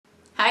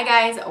Hi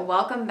guys,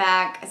 welcome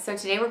back. So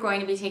today we're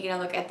going to be taking a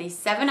look at the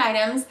 7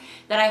 items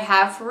that I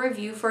have for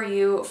review for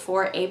you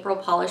for April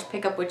polish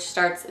pickup, which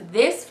starts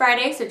this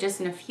Friday, so just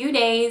in a few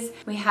days.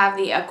 We have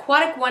the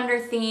Aquatic Wonder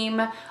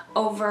theme,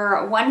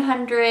 over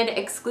 100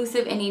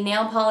 exclusive indie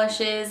nail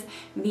polishes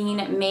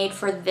being made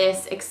for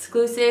this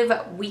exclusive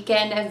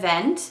weekend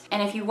event.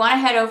 And if you want to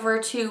head over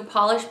to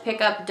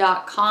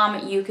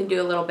polishpickup.com, you can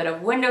do a little bit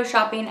of window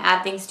shopping,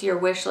 add things to your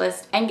wish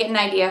list, and get an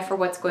idea for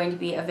what's going to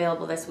be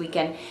available this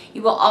weekend.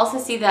 You will also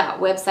see that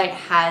website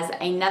has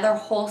another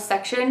whole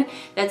section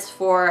that's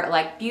for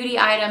like beauty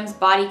items,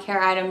 body care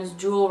items,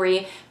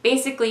 jewelry,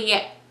 basically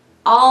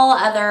all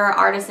other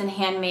artisan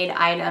handmade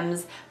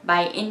items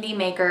by indie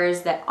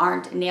makers that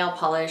aren't nail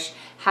polish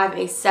have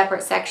a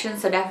separate section,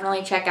 so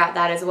definitely check out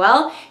that as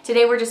well.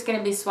 Today we're just going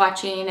to be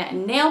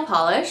swatching nail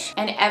polish,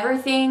 and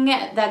everything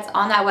that's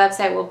on that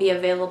website will be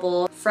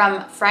available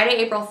from Friday,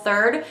 April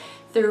 3rd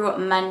through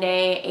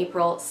Monday,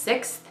 April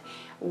 6th.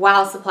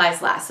 While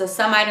supplies last. So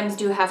some items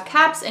do have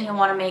caps and you'll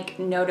want to make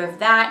note of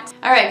that.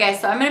 All right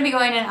guys, so I'm going to be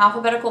going in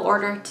alphabetical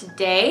order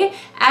today.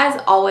 As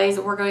always,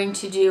 we're going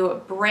to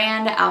do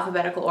brand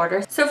alphabetical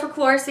order. So for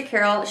Clarissa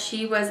Carroll,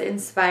 she was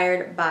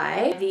inspired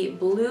by the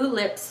Blue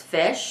Lips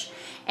fish.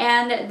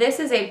 And this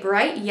is a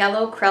bright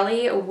yellow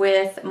crelly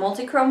with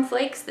multi-chrome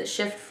flakes that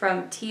shift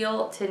from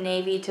teal to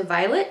navy to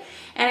violet.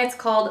 And it's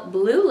called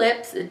Blue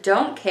Lips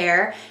Don't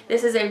Care.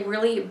 This is a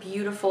really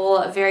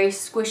beautiful, very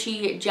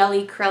squishy,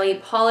 jelly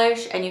crelly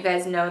polish. And you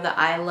guys know that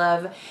I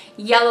love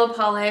yellow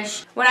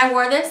polish. When I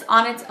wore this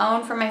on its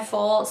own for my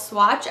full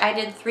swatch, I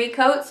did 3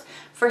 coats.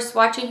 For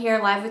swatching here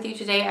live with you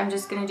today, I'm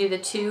just going to do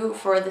the 2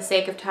 for the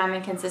sake of time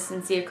and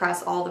consistency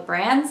across all the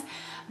brands.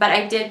 But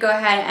I did go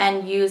ahead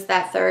and use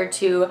that 3rd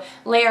to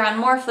layer on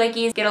more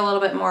flakies, get a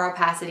little bit more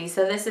opacity.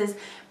 So this is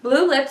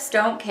Blue Lips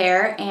Don't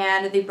Care,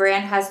 and the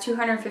brand has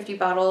 250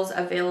 bottles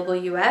available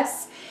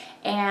US,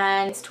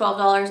 and it's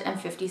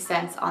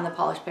 $12.50 on the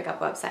Polish Pickup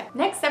website.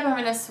 Next up, I'm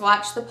going to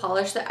swatch the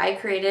polish that I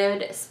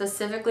created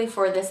specifically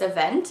for this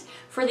event.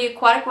 For the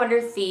Aquatic Wonder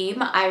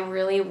theme, I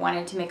really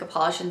wanted to make a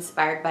polish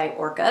inspired by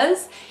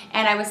orcas,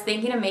 and I was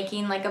thinking of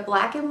making like a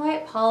black and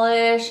white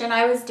polish, and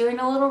I was doing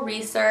a little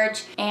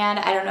research, and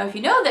I don't know if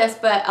you know this,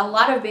 but a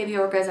lot of baby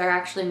orcas are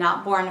actually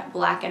not born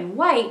black and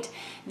white.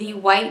 The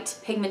white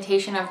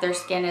pigmentation of their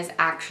skin is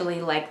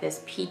actually like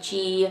this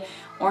peachy,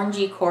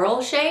 orangey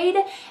coral shade,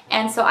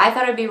 and so I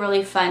thought it'd be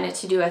really fun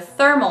to do a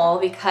thermal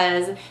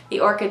because the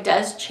orca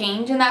does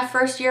change in that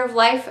first year of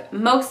life.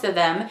 Most of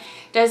them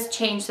does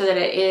change so that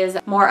it is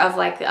more of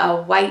like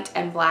a white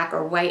and black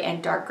or white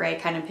and dark gray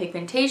kind of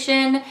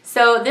pigmentation.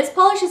 So this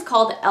polish is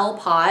called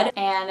L-Pod,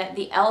 and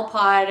the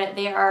L-Pod,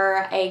 they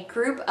are a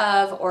group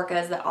of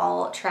orcas that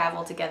all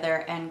travel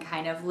together and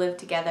kind of live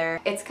together.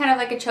 It's kind of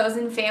like a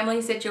chosen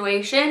family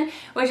situation,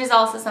 which is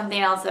also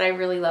something else that I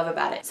really love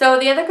about it. So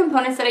the other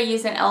components that I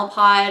use in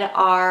L-Pod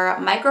are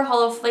micro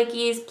hollow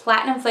flakies,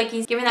 platinum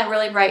flakies, giving that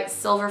really bright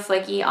silver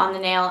flaky on the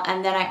nail,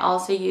 and then I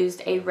also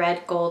used a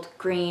red, gold,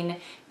 green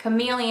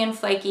chameleon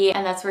flaky,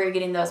 and that's where you're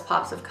getting those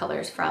pops of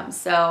colors from.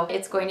 So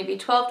it's going to be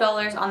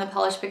 $12 on the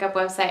Polish Pickup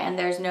website, and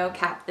there's no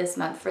cap this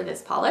month for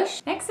this polish.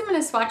 Next, I'm going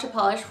to swatch a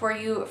polish for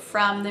you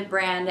from the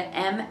brand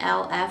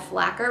MLF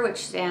Lacquer,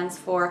 which stands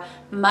for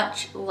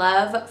Much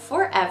Love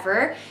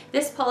Forever.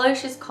 This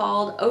polish is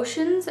called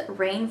Ocean's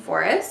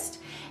Rainforest.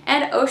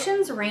 And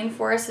Ocean's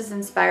Rainforest is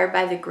inspired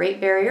by the Great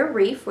Barrier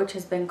Reef, which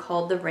has been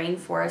called the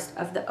rainforest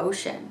of the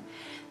ocean.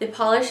 The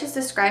polish is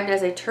described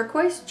as a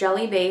turquoise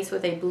jelly base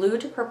with a blue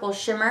to purple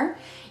shimmer,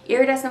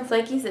 iridescent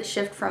flakies that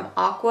shift from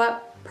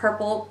aqua,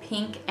 purple,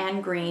 pink,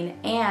 and green,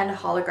 and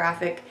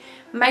holographic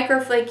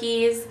micro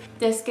flakies.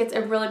 This gets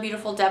a really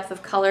beautiful depth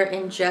of color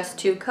in just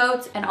 2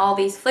 coats, and all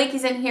these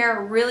flakies in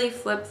here really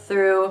flip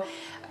through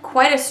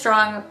quite a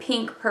strong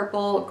pink,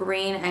 purple,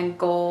 green, and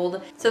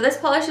gold. So this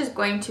polish is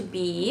going to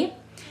be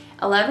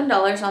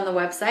 $11 on the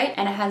website,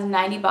 and it has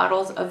 90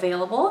 bottles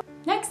available.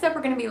 Next up,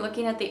 we're going to be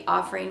looking at the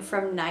offering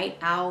from Night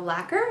Owl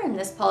Lacquer, and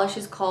this polish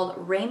is called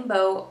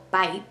Rainbow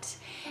Bite.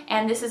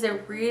 And this is a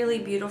really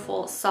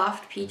beautiful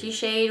soft peachy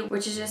shade,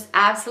 which is just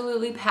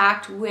absolutely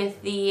packed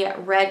with the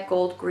red,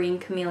 gold, green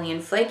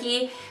chameleon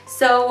flaky.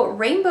 So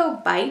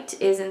Rainbow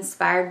Bite is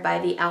inspired by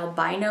the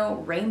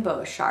albino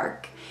rainbow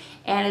shark,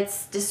 and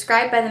it's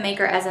described by the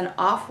maker as an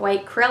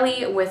off-white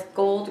crelly with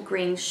gold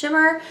green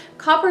shimmer,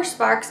 copper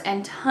sparks,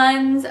 and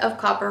tons of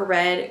copper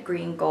red,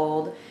 green,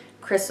 gold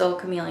crystal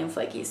chameleon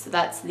flakies. So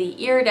that's the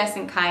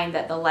iridescent kind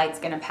that the light's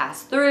gonna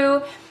pass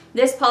through.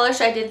 This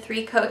polish I did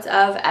 3 coats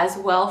of as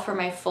well for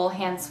my full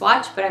hand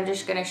swatch, but I'm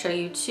just going to show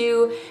you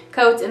 2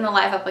 coats in the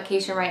live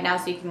application right now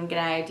so you can get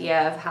an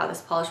idea of how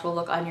this polish will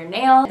look on your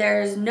nail.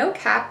 There's no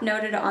cap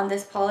noted on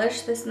this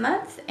polish this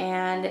month,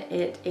 and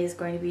it is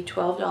going to be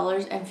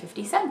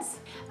 $12.50.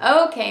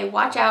 Okay,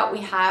 watch out. We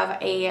have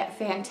a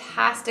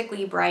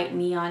fantastically bright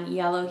neon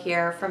yellow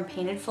here from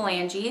Painted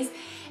Phalanges,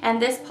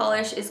 and this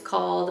polish is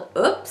called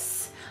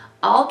Oops,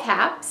 all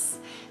caps.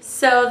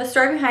 So the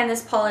story behind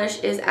this polish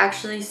is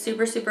actually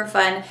super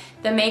fun.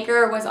 The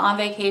maker was on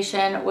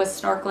vacation, was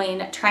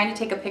snorkeling, trying to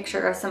take a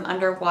picture of some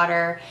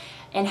underwater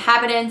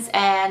inhabitants,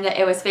 and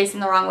it was facing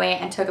the wrong way,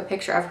 and took a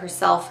picture of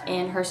herself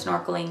in her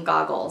snorkeling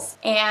goggles.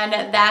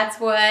 And that's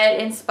what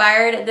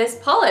inspired this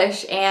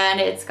polish, and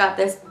it's got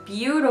this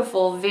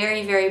beautiful,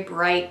 very, very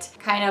bright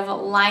kind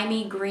of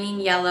limey green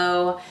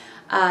yellow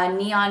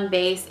neon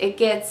base. It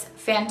gets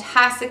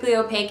fantastically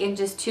opaque in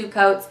just 2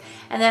 coats,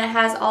 and then it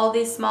has all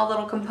these small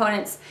little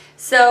components.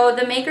 So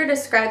the maker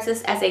describes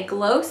this as a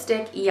glow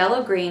stick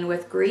yellow green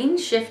with green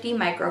shifty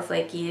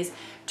microflakies,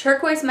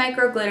 turquoise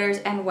micro glitters,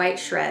 and white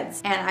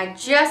shreds. And I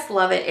just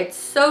love it. It's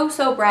so,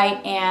 so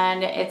bright,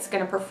 and it's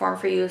gonna perform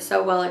for you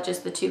so well at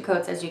just the 2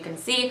 coats. As you can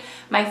see,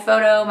 my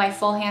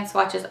full hand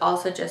swatch is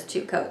also just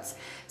 2 coats.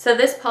 So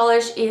this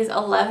polish is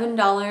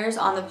 $11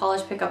 on the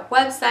Polish Pickup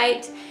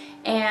website,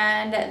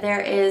 and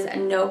there is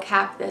no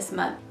cap this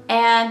month.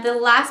 And the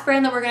last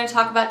brand that we're going to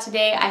talk about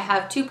today, I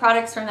have 2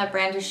 products from that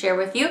brand to share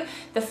with you.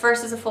 The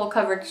first is a full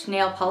coverage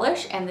nail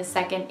polish, and the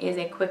second is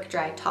a quick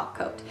dry top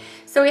coat.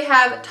 So we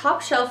have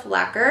Top Shelf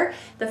Lacquer.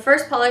 The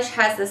first polish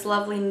has this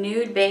lovely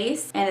nude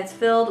base, and it's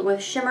filled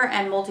with shimmer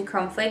and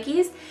multi-chrome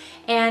flakies,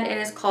 and it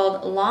is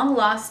called Long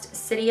Lost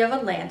City of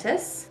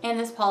Atlantis. And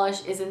this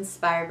polish is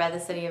inspired by the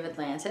city of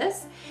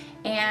Atlantis.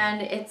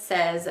 And it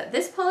says,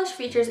 this polish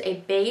features a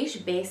beige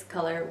base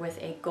color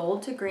with a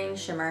gold to green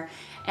shimmer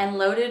and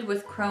loaded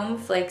with chrome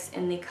flakes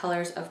in the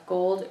colors of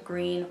gold,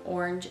 green,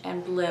 orange,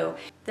 and blue.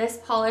 This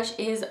polish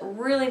is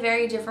really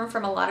very different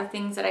from a lot of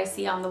things that I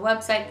see on the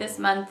website this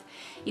month.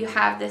 You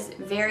have this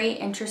very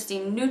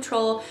interesting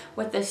neutral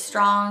with this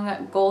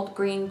strong gold,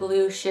 green,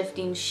 blue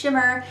shifting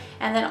shimmer,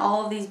 and then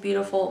all of these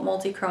beautiful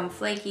multi-chrome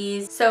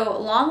flakies. So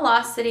Long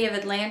Lost City of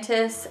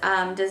Atlantis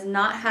does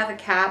not have a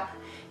cap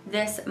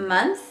this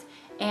month,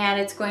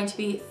 and it's going to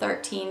be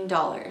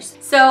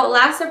 $13. So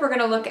last up, we're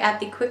gonna look at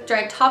the quick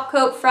dry top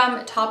coat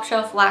from Top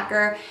Shelf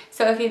Lacquer.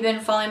 So if you've been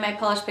following my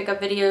polish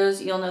pickup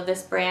videos, you'll know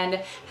this brand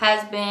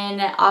has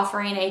been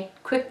offering a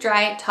quick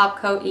dry top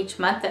coat each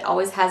month that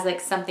always has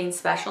like something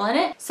special in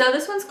it. So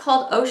this one's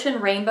called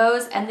Ocean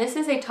Rainbows, and this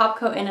is a top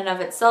coat in and of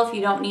itself. You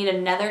don't need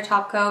another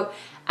top coat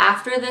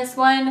after this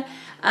one.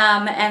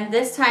 And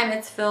this time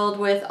it's filled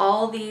with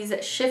all these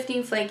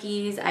shifting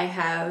flakies. I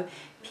have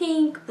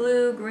pink,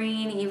 blue,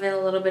 green, even a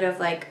little bit of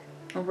like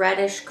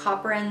reddish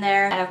copper in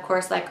there. And of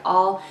course, like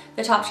all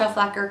the Top Shelf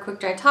Lacquer quick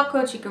dry top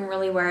coats, you can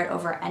really wear it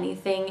over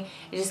anything.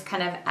 It just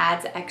kind of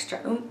adds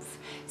extra oomph.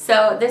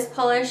 So this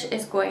polish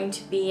is going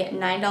to be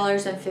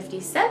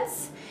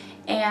 $9.50,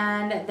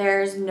 and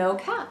there's no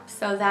cap.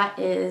 So that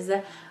is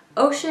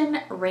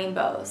Ocean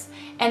Rainbows.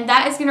 And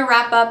that is going to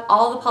wrap up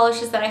all the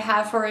polishes that I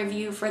have for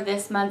review for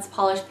this month's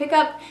polish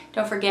pickup.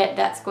 Don't forget,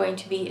 that's going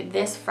to be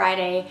this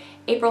Friday,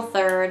 April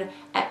 3rd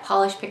at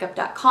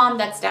polishpickup.com.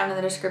 That's down in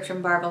the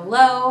description bar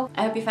below.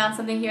 I hope you found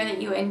something here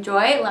that you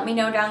enjoy. Let me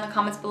know down in the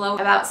comments below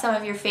about some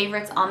of your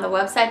favorites on the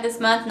website this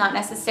month, not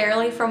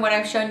necessarily from what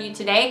I've shown you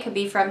today. It could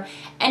be from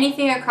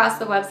anything across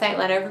the website.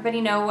 Let everybody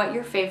know what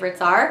your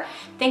favorites are.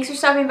 Thanks for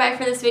stopping by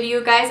for this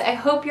video, guys. I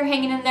hope you're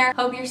hanging in there.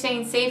 Hope you're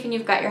staying safe and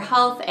you've got your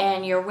health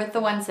and you're with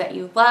the ones that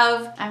you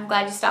love. I'm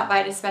glad you stopped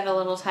by to spend a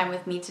little time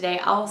with me today.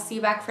 I will see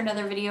you back for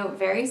another video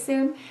very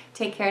soon.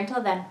 Take care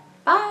until then.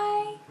 Bye!